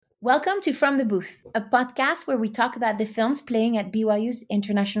Welcome to From the Booth, a podcast where we talk about the films playing at BYU's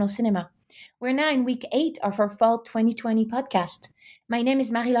International Cinema. We're now in week 8 of our fall 2020 podcast. My name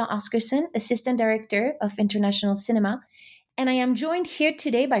is Marie-Laure Oscarson, Assistant Director of International Cinema, and I am joined here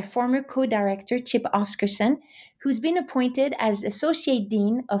today by former co-director Chip Oscarson, who's been appointed as Associate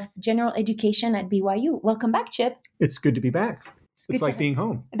Dean of General Education at BYU. Welcome back, Chip. It's good to be back. It's It's good to like being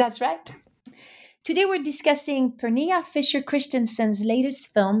home. That's right. Today we're discussing Pernilla Fischer Christensen's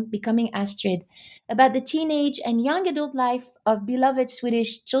latest film, Becoming Astrid, about the teenage and young adult life of beloved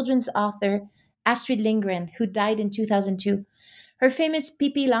Swedish children's author Astrid Lindgren, who died in 2002. Her famous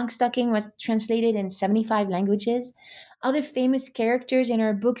Pippi Longstocking was translated in 75 languages. Other famous characters in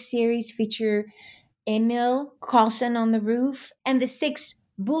her book series feature Emil, Carlson on the Roof, and the 6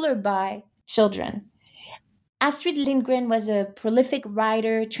 Bullerby children. Astrid Lindgren was a prolific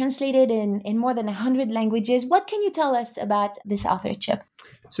writer, translated in more than 100 languages. What can you tell us about this author, Chip?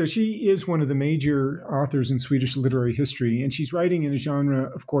 So she is one of the major authors in Swedish literary history, and she's writing in a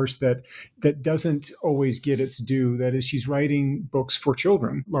genre, of course, that doesn't always get its due. That is, she's writing books for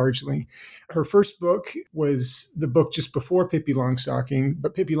children, largely. Her first book was the book just before Pippi Longstocking,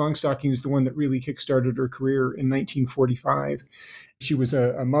 but Pippi Longstocking is the one that really kickstarted her career in 1945. She was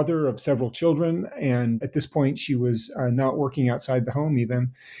a mother of several children, and at this point, she was not working outside the home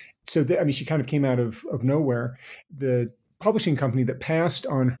even. So, she kind of came out of nowhere. The publishing company that passed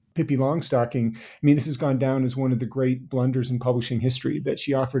on Pippi Longstocking, this has gone down as one of the great blunders in publishing history, that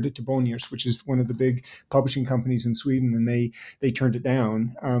she offered it to Bonniers, which is one of the big publishing companies in Sweden, and they turned it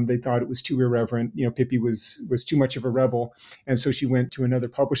down. They thought it was too irreverent. Pippi was too much of a rebel, and so she went to another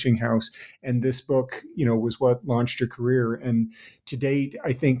publishing house. And this book, was what launched her career. And to date,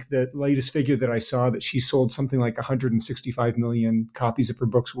 I think the latest figure that I saw, that she sold something like 165 million copies of her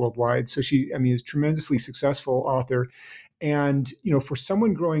books worldwide. So she, is a tremendously successful author. And, for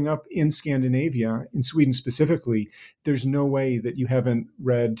someone growing up in Scandinavia, in Sweden specifically, there's no way that you haven't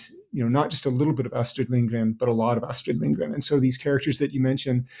read, not just a little bit of Astrid Lindgren, but a lot of Astrid Lindgren. And so these characters that you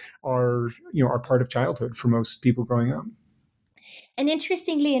mentioned are part of childhood for most people growing up. And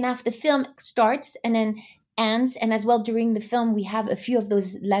interestingly enough, the film starts and then ends, and as well during the film, we have a few of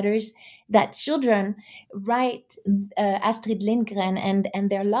those letters that children write Astrid Lindgren and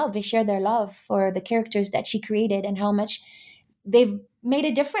their love. They share their love for the characters that she created and how much they've made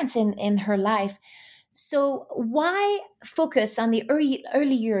a difference in her life. So why focus on the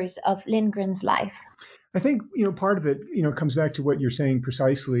early years of Lindgren's life? I think, part of it, comes back to what you're saying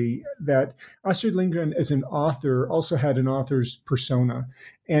precisely, that Astrid Lindgren as an author also had an author's persona.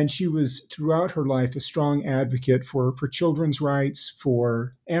 And she was throughout her life a strong advocate for children's rights,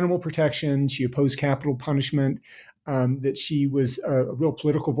 for animal protection. She opposed capital punishment, that she was a real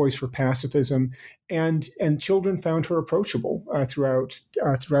political voice for pacifism. And children found her approachable throughout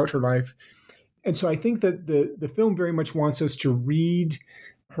her life. And so I think that the film very much wants us to read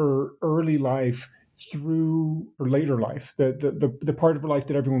her early life through her later life, the part of her life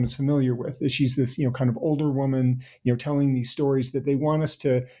that everyone is familiar with. Is she's this kind of older woman, telling these stories that they want us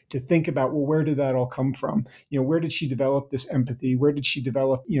to think about. Well, where did that all come from? Where did she develop this empathy? Where did she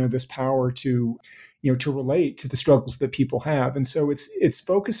develop this power to to relate to the struggles that people have? And so this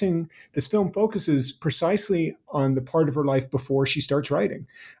film focuses precisely on the part of her life before she starts writing,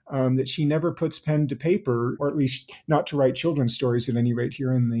 that she never puts pen to paper, or at least not to write children's stories at any rate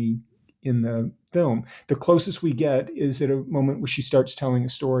here in the film. The closest we get is at a moment where she starts telling a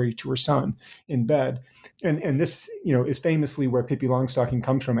story to her son in bed. And this, is famously where Pippi Longstocking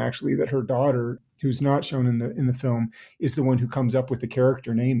comes from, actually, that her daughter, who's not shown in the film, is the one who comes up with the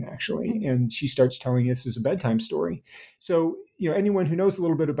character name, actually. And she starts telling us as a bedtime story. So, anyone who knows a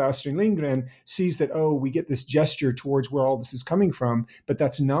little bit about Astrid Lindgren sees that, we get this gesture towards where all this is coming from, but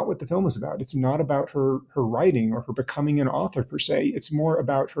that's not what the film is about. It's not about her writing or her becoming an author per se. It's more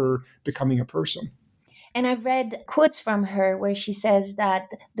about her becoming a person. And I've read quotes from her where she says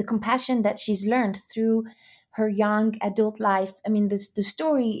that the compassion that she's learned through her young adult life. The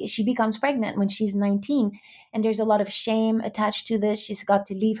story, she becomes pregnant when she's 19, and there's a lot of shame attached to this. She's got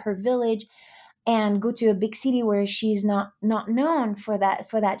to leave her village and go to a big city where she's not known for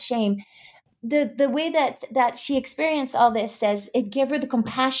that shame. The way that she experienced all this says it gave her the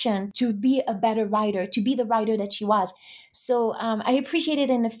compassion to be a better writer, to be the writer that she was. So I appreciated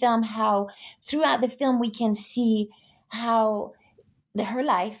in the film how throughout the film we can see how her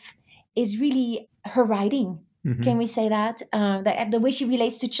life is really her writing. Mm-hmm. Can we say that? The way she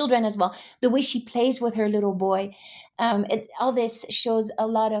relates to children as well, the way she plays with her little boy. All this shows a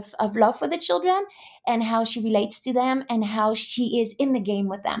lot of love for the children and how she relates to them and how she is in the game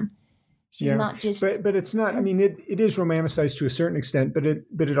with them. She's Yeah, not just. but it's not. I mean, it is romanticized to a certain extent, but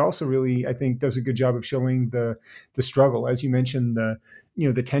it also really, I think, does a good job of showing the struggle, as you mentioned,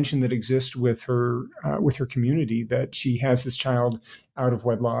 the tension that exists with her community, that she has this child out of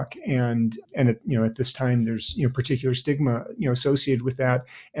wedlock, and at this time there's particular stigma associated with that,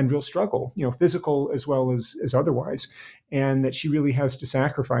 and real struggle, physical as well as otherwise, and that she really has to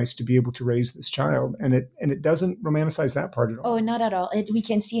sacrifice to be able to raise this child, and it doesn't romanticize that part at Oh, all. not at all. We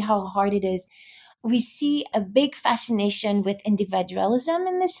can see how hard it is. We see a big fascination with individualism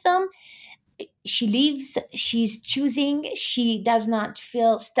in this film. She leaves, she's choosing, she does not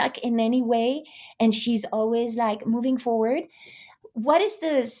feel stuck in any way, and she's always like moving forward. What is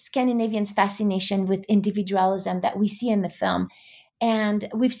the Scandinavians' fascination with individualism that we see in the film? And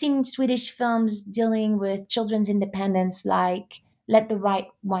we've seen Swedish films dealing with children's independence, like Let the Right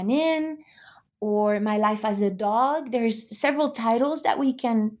One In or My Life as a Dog. There's several titles that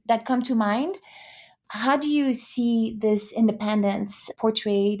come to mind. How do you see this independence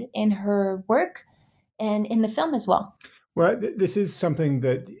portrayed in her work and in the film as well? Well, this is something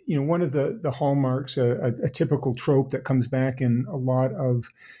that, one of the hallmarks, a typical trope that comes back in a lot of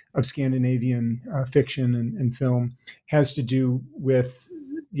Scandinavian fiction and film, has to do with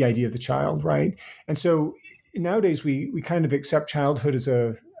the idea of the child, right? And so nowadays we kind of accept childhood as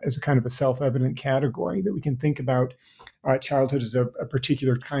a kind of a self-evident category, that we can think about childhood as a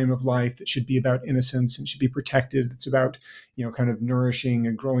particular time of life that should be about innocence and should be protected. It's about, kind of nourishing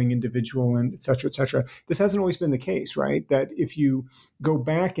a growing individual, and et cetera, et cetera. This hasn't always been the case, right? That if you go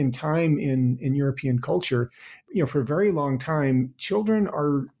back in time in European culture, for a very long time, children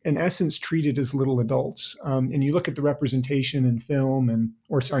are in essence treated as little adults. And you look at the representation in film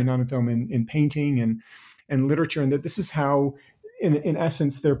not in film, in painting and literature, and that this is how, in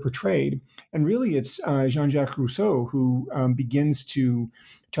essence, they're portrayed. And really, it's Jean-Jacques Rousseau who begins to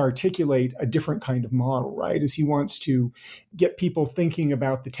articulate a different kind of model, right? As he wants to get people thinking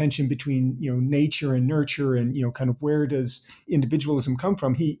about the tension between nature and nurture, and kind of where does individualism come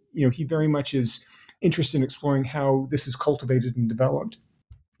from. He very much is interested in exploring how this is cultivated and developed.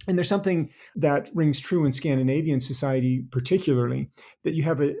 And there's something that rings true in Scandinavian society, particularly, that you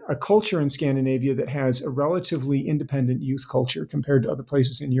have a culture in Scandinavia that has a relatively independent youth culture compared to other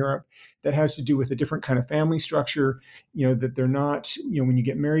places in Europe, that has to do with a different kind of family structure. That they're not, when you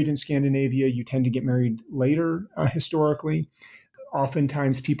get married in Scandinavia, you tend to get married later historically.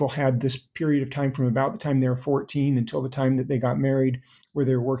 Oftentimes people had this period of time from about the time they were 14 until the time that they got married, where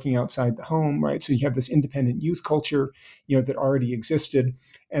they were working outside the home, right? So you have this independent youth culture, that already existed.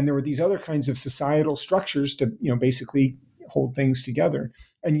 And there were these other kinds of societal structures to, basically hold things together.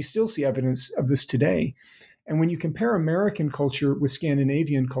 And you still see evidence of this today. And when you compare American culture with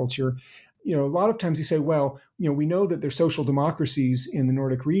Scandinavian culture, a lot of times you say, well, we know that there's social democracies in the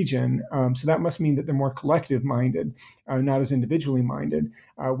Nordic region, so that must mean that they're more collective minded, not as individually minded.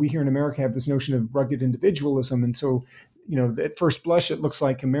 We here in America have this notion of rugged individualism, and so at first blush it looks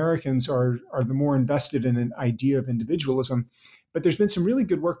like Americans are the more invested in an idea of individualism. But there's been some really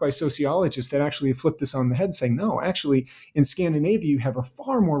good work by sociologists that actually have flipped this on the head, saying, no, actually, in Scandinavia, you have a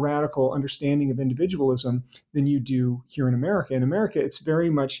far more radical understanding of individualism than you do here in America. In America, it's very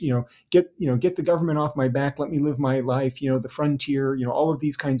much, get the government off my back, let me live my life, the frontier, all of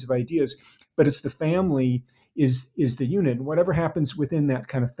these kinds of ideas. But it's the family is the unit, and whatever happens within that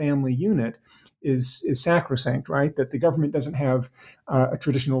kind of family unit is sacrosanct, right? That the government doesn't have a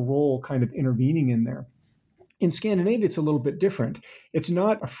traditional role kind of intervening in there. In Scandinavia, it's a little bit different. It's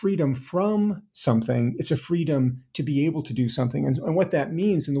not a freedom from something, it's a freedom to be able to do something. And what that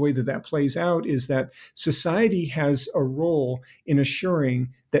means, and the way that that plays out, is that society has a role in assuring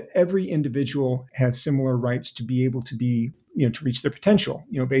that every individual has similar rights to be able to be, to reach their potential,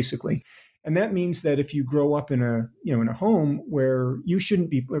 basically. And that means that if you grow up in a home where you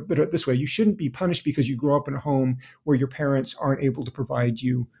shouldn't be, but this way, you shouldn't be punished because you grow up in a home where your parents aren't able to provide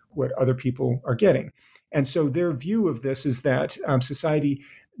you what other people are getting. And so their view of this is that society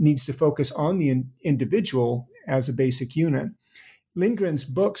needs to focus on the individual as a basic unit. Lindgren's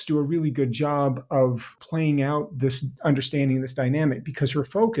books do a really good job of playing out this understanding, this dynamic, because her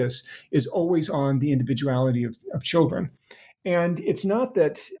focus is always on the individuality of children. And it's not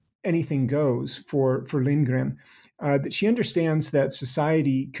that anything goes for Lindgren. That she understands that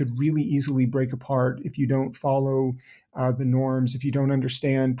society could really easily break apart if you don't follow the norms, if you don't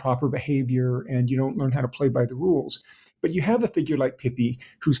understand proper behavior, and you don't learn how to play by the rules. But you have a figure like Pippi,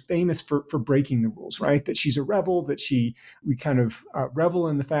 who's famous for breaking the rules, right? That she's a rebel, that we kind of revel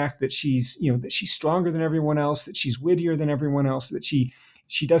in the fact that she's stronger than everyone else, that she's wittier than everyone else, that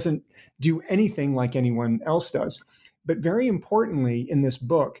she doesn't do anything like anyone else does. But very importantly, in this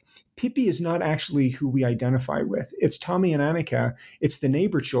book, Pippi is not actually who we identify with. It's Tommy and Annika. It's the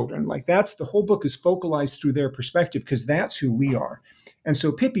neighbor children. Like that's the whole book is focalized through their perspective because that's who we are. And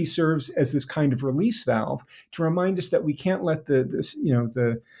so Pippi serves as this kind of release valve to remind us that we can't let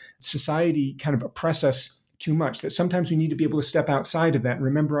the society kind of oppress us too much, that sometimes we need to be able to step outside of that and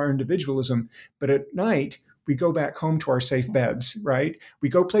remember our individualism. But at night, we go back home to our safe beds, right? We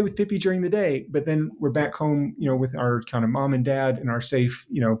go play with Pippi during the day, but then we're back home, with our kind of mom and dad in our safe,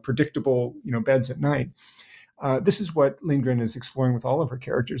 predictable, beds at night. This is what Lindgren is exploring with all of her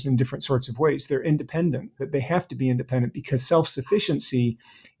characters in different sorts of ways. They're independent, that they have to be independent because self-sufficiency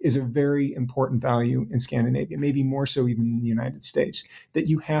is a very important value in Scandinavia, maybe more so even in the United States, that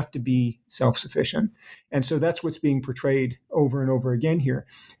you have to be self-sufficient. And so that's what's being portrayed over and over again here.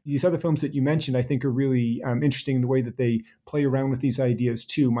 These other films that you mentioned, I think, are really interesting in the way that they play around with these ideas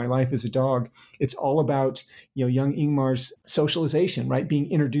too. My Life as a Dog, it's all about, young Ingmar's socialization, right? Being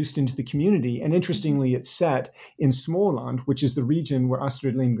introduced into the community. And interestingly, it's set in Småland, which is the region where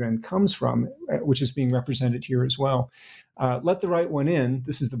Astrid Lindgren comes from, which is being represented here as well. Let the Right One In,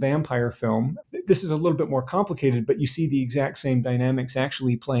 this is the vampire film. This is a little bit more complicated, but you see the exact same dynamics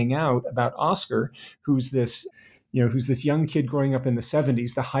actually playing out about Oscar, who's this young kid growing up in the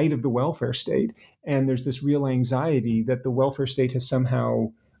 70s, the height of the welfare state. And there's this real anxiety that the welfare state has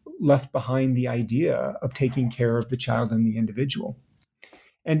somehow left behind the idea of taking care of the child and the individual.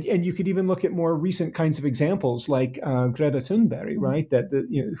 And you could even look at more recent kinds of examples like Greta Thunberg, right?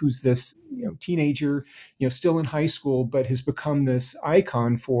 Who's this teenager, still in high school, but has become this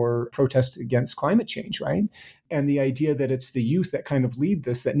icon for protests against climate change, right? And the idea that it's the youth that kind of lead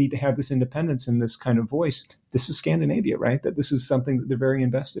this, that need to have this independence and this kind of voice. This is Scandinavia, right? That this is something that they're very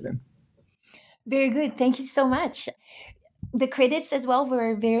invested in. Very good. Thank you so much. The credits as well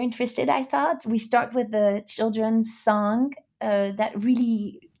were very interested, I thought. We start with the children's song that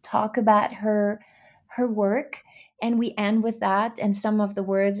really talk about her work, and we end with that. And some of the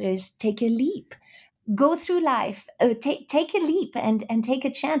words is take a leap, go through life, take a leap and take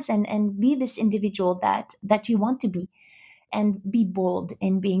a chance and be this individual that you want to be, and be bold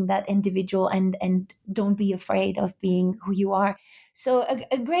in being that individual, and don't be afraid of being who you are. So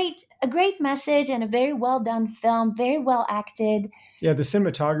a great message and a very well done film, very well acted. Yeah, the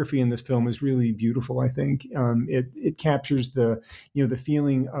cinematography in this film is really beautiful. I think it captures the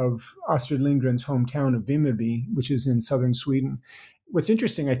feeling of Astrid Lindgren's hometown of Vimmerby, which is in southern Sweden. What's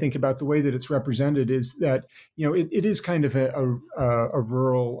interesting, I think, about the way that it's represented is that, it is kind of a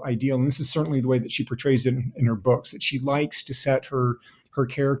rural ideal. And this is certainly the way that she portrays it in her books, that she likes to set her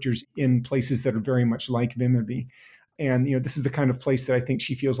characters in places that are very much like Vimmerby. And, this is the kind of place that I think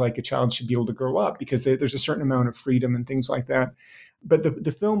she feels like a child should be able to grow up, because there's a certain amount of freedom and things like that. But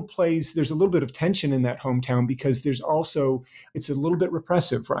the film there's a little bit of tension in that hometown, because it's a little bit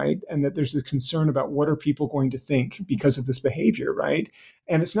repressive, right? And that there's a concern about what are people going to think because of this behavior, right?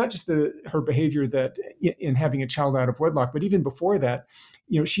 And it's not just her behavior that in having a child out of wedlock, but even before that,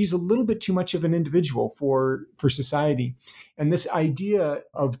 she's a little bit too much of an individual for society. And this idea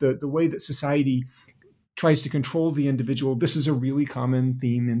of the way that society tries to control the individual. This is a really common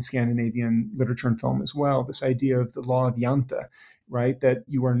theme in Scandinavian literature and film as well, this idea of the law of Jante, right? That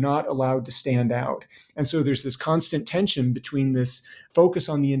you are not allowed to stand out. And so there's this constant tension between this focus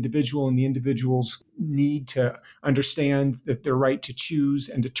on the individual and the individual's need to understand that their right to choose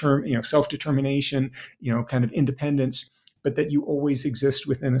and self-determination, kind of independence, but that you always exist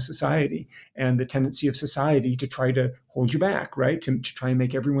within a society, and the tendency of society to try to hold you back, right? To try and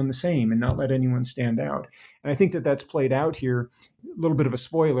make everyone the same and not let anyone stand out. And I think that that's played out here. A little bit of a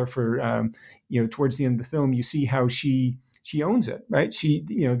spoiler for, towards the end of the film, you see how she owns it, right?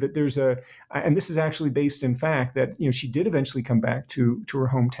 That there's and this is actually based in fact that, she did eventually come back to her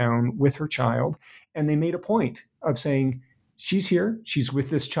hometown with her child. And they made a point of saying, she's here, she's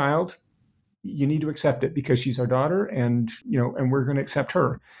with this child. You need to accept it because she's our daughter, and we're going to accept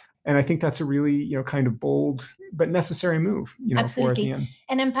her. And I think that's a really, kind of bold but necessary move, Absolutely. for at the end.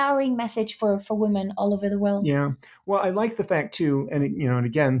 An empowering message for women all over the world. Yeah. Well, I like the fact too, and and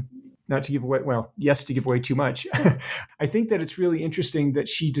again, not to give away, to give away too much. I think that it's really interesting that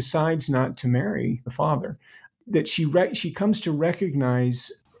she decides not to marry the father, that she comes to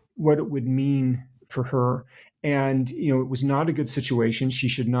recognize what it would mean for her. And, it was not a good situation. She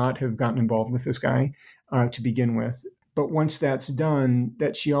should not have gotten involved with this guy to begin with. But once that's done,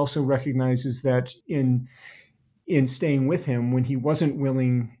 that she also recognizes that in staying with him when he wasn't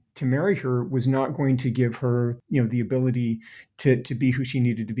willing to marry her was not going to give her, the ability to be who she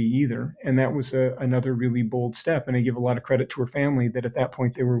needed to be either. And that was another really bold step. And I give a lot of credit to her family that at that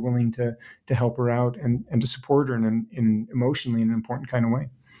point they were willing to help her out and to support her in emotionally in an important kind of way.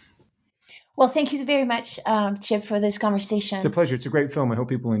 Well, thank you very much, Chip, for this conversation. It's a pleasure. It's a great film. I hope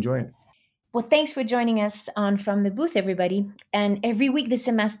people enjoy it. Well, thanks for joining us on From the Booth, everybody. And every week this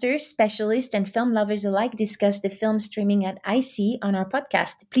semester, specialists and film lovers alike discuss the film streaming at IC on our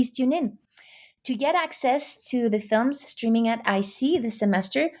podcast. Please tune in. To get access to the films streaming at IC this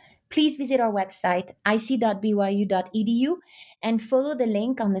semester, please visit our website, ic.byu.edu, and follow the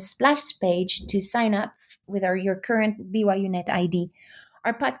link on the splash page to sign up with your current BYUNet ID.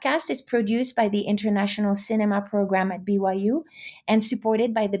 Our podcast is produced by the International Cinema Program at BYU and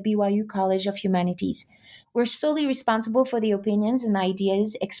supported by the BYU College of Humanities. We're solely responsible for the opinions and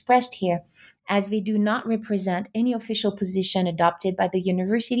ideas expressed here, as we do not represent any official position adopted by the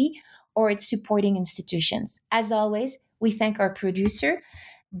university or its supporting institutions. As always, we thank our producer,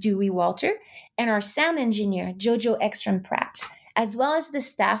 Dewey Walter, and our sound engineer, Jojo Ekstrom Pratt, as well as the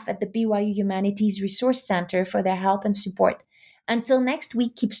staff at the BYU Humanities Resource Center for their help and support. Until next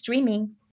week, keep streaming.